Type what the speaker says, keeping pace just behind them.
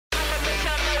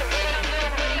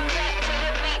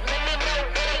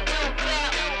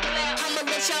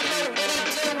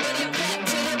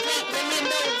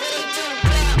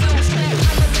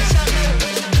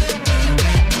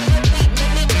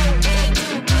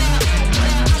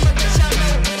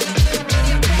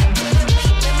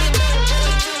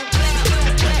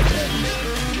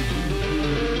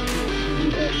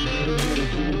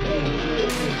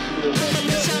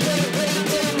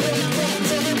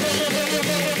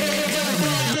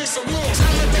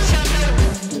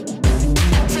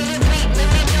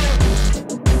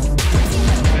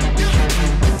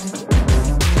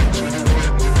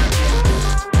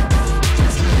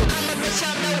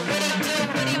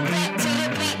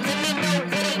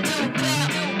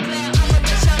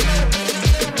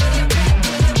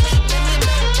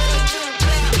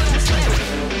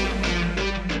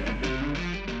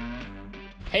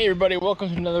everybody, welcome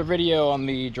to another video on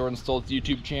the Jordan Stoltz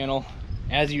YouTube channel.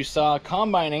 As you saw,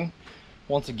 combining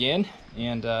once again,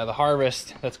 and the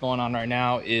harvest that's going on right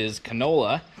now is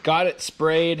canola. Got it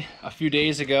sprayed a few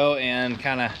days ago and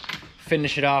kind of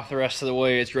finish it off the rest of the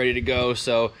way. It's ready to go.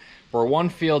 So we're one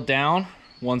field down,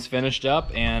 one's finished up,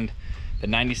 and the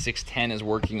 9610 is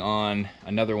working on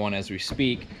another one as we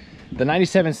speak. The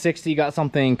 9760 got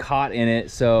something caught in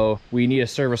it, so we need a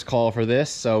service call for this.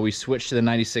 So we switched to the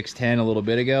 9610 a little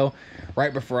bit ago,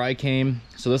 right before I came.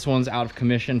 So this one's out of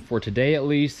commission for today at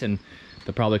least, and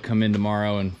they'll probably come in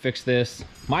tomorrow and fix this.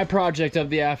 My project of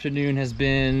the afternoon has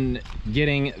been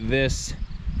getting this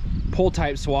pull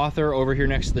type swather over here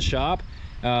next to the shop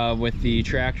with the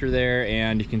tractor there,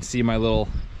 and you can see my little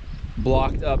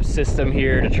blocked up system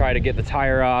here to try to get the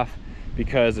tire off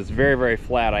because it's very, very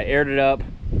flat. I aired it up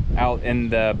out in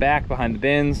the back behind the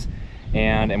bins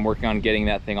and I'm working on getting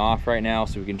that thing off right now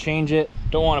so we can change it.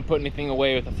 Don't want to put anything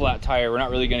away with a flat tire. We're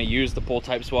not really going to use the pull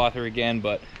type swather again,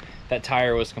 but that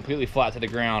tire was completely flat to the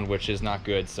ground, which is not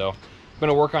good. So I'm going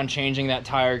to work on changing that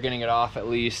tire, getting it off at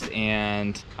least,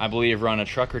 and I believe run a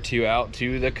truck or two out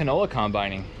to the canola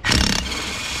combining.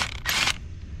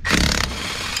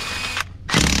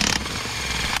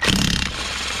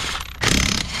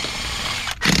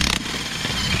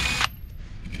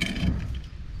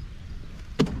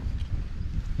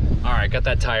 Got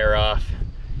that tire off.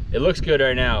 It looks good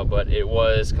right now, but it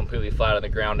was completely flat on the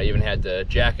ground. I even had to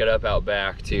jack it up out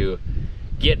back to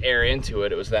get air into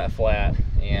it. It was that flat,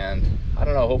 and I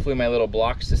don't know, hopefully my little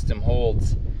block system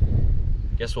holds.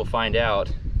 Guess we'll find out,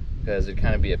 because it'd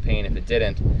kind of be a pain if it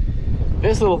didn't.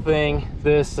 This little thing,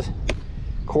 this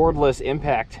cordless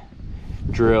impact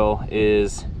drill,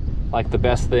 is like the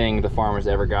best thing the farmer's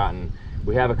ever gotten.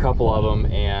 We have a couple of them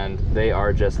and they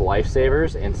are just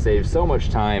lifesavers and save so much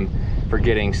time for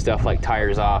getting stuff like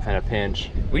tires off in a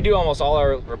pinch. We do almost all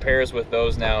our repairs with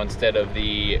those now instead of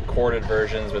the corded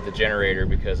versions with the generator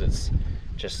because it's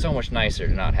just so much nicer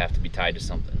to not have to be tied to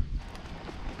something.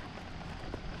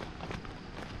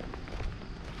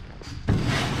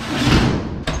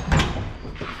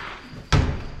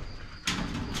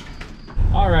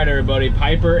 All right, everybody,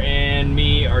 Piper and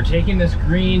me are taking this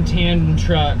green tandem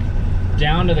truck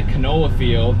down to the canola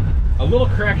field. A little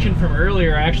correction from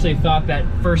earlier, I actually thought that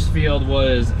first field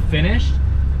was finished,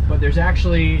 but there's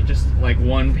actually just like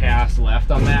one pass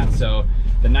left on that. So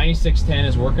the 9610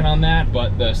 is working on that,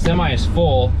 but the semi is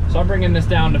full. So I'm bringing this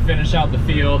down to finish out the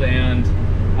field and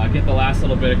get the last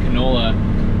little bit of canola.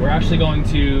 We're actually going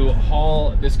to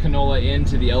haul this canola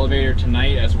into the elevator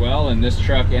tonight as well, in this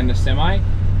truck and the semi.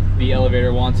 The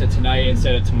elevator wants it tonight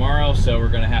instead of tomorrow, so we're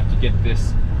gonna have to get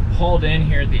this hauled in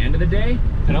here at the end of the day.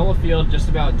 Canola field just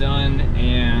about done,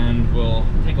 and we'll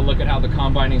take a look at how the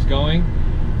combining's going,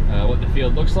 what the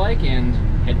field looks like, and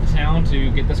head to town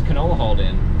to get this canola hauled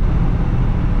in.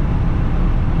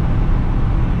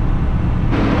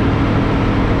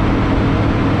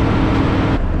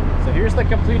 So here's the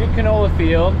completed canola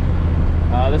field.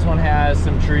 This one has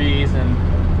some trees and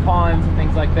ponds and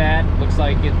things like that. Looks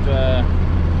like it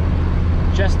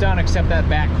just done except that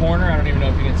back corner. I don't even know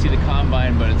if you can see the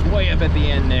combine, but it's way up at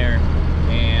the end there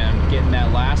and getting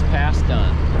that last pass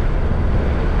done.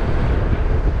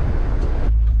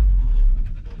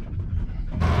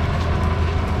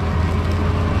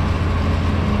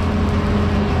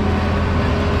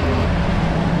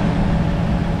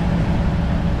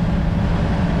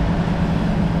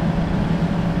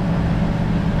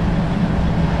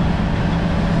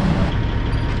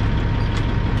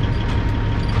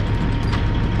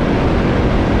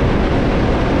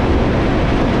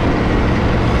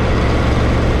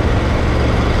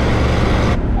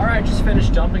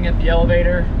 Dumping at the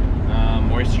elevator.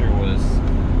 Moisture was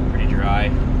pretty dry.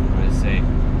 What did it say?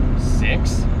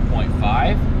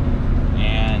 6.5.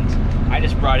 And I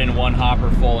just brought in one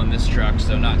hopper full in this truck,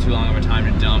 so not too long of a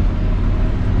time to dump.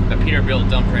 The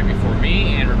Peterbilt dumped right before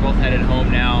me, and we're both headed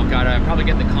home now. Gotta probably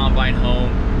get the combine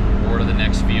home or to the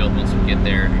next field once we get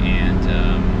there, and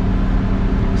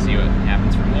see what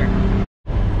happens from there.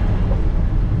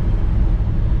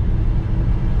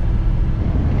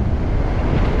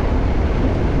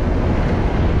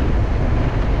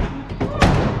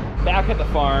 Back at the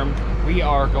farm, we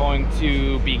are going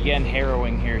to begin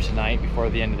harrowing here tonight before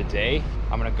the end of the day.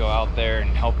 I'm gonna go out there and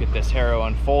help get this harrow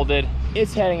unfolded.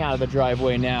 It's heading out of the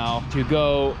driveway now to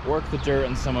go work the dirt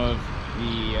in some of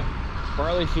the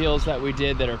barley fields that we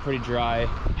did that are pretty dry.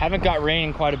 Haven't got rain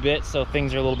in quite a bit, so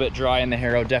things are a little bit dry, and the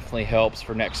harrow definitely helps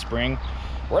for next spring.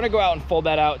 We're gonna go out and fold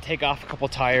that out, take off a couple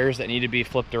tires that need to be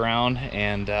flipped around,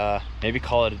 and maybe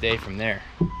call it a day from there.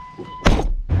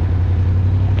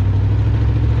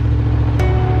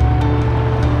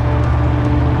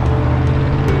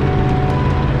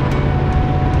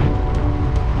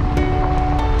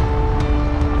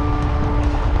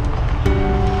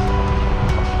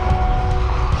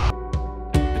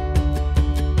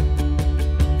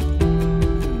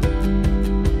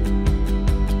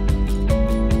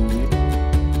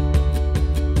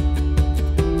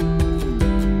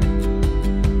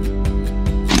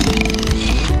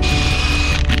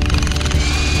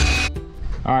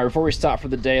 right, before we stop for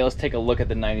the day, let's take a look at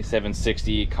the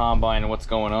 9760 combine and what's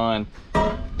going on.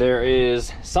 There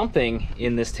is something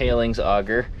in this tailings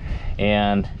auger,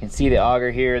 and you can see the auger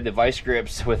here, the vice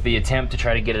grips with the attempt to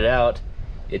try to get it out.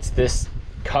 It's this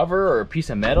cover or a piece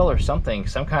of metal or something,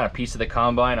 some kind of piece of the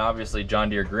combine, obviously John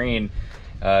Deere green,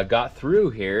 got through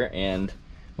here and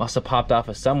must have popped off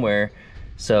of somewhere.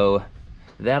 So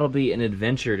that'll be an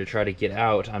adventure to try to get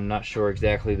out. I'm not sure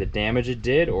exactly the damage it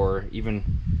did or even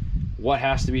what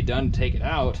has to be done to take it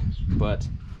out, but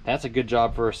that's a good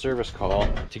job for a service call.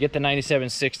 To get the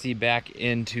 9760 back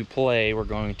into play, we're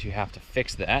going to have to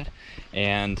fix that.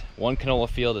 And one canola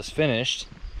field is finished,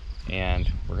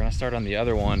 and we're gonna start on the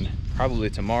other one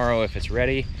probably tomorrow if it's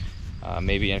ready,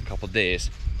 maybe in a couple days.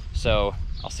 So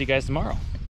I'll see you guys tomorrow.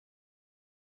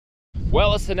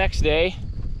 Well, it's the next day,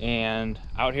 and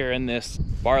out here in this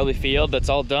barley field that's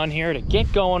all done here to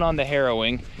get going on the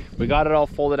harrowing. We got it all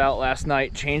folded out last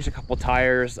night, changed a couple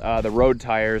tires, the road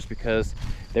tires, because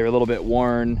they were a little bit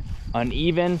worn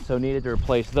uneven, so needed to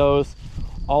replace those.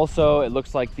 Also, it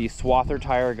looks like the swather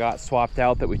tire got swapped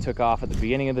out that we took off at the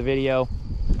beginning of the video.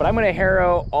 But I'm gonna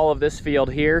harrow all of this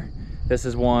field here. This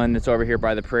is one that's over here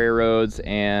by the prairie roads,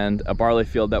 and a barley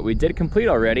field that we did complete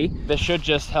already. This should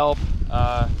just help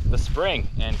the spring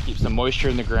and keep some moisture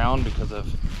in the ground because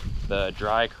of the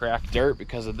dry, cracked dirt,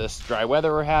 because of this dry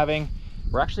weather we're having.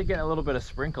 We're actually getting a little bit of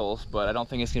sprinkles, but I don't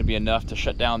think it's gonna be enough to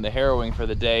shut down the harrowing for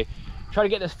the day. Try to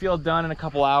get this field done in a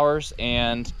couple hours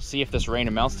and see if this rain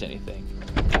amounts to anything.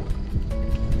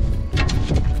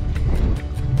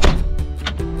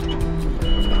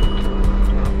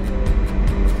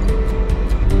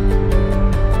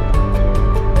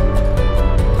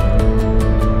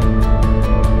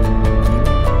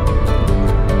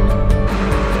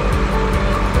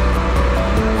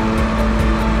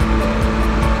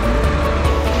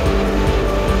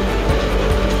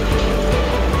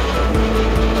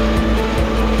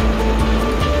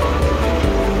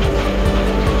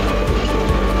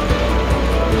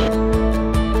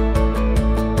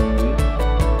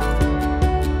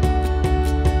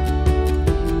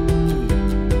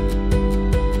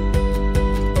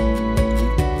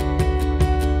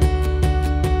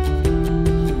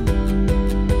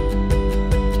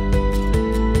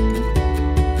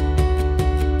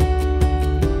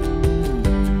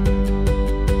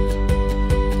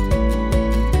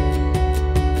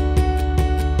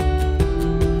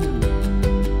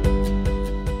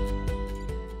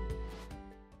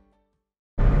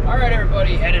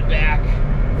 Headed back.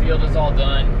 Field is all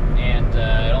done, and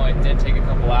it only did take a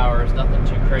couple hours, nothing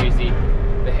too crazy.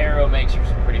 The harrow makes for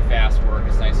some pretty fast work.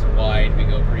 It's nice and wide, we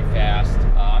go pretty fast.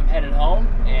 I'm headed home,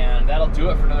 and that'll do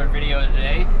it for another video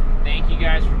today. Thank you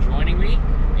guys for joining me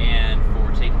and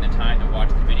for taking the time to watch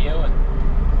the video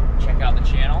and check out the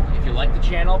channel. If you like the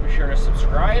channel, be sure to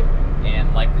subscribe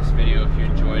and like this video if you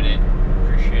enjoyed it.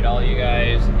 Appreciate all you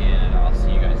guys, and I'll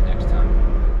see you guys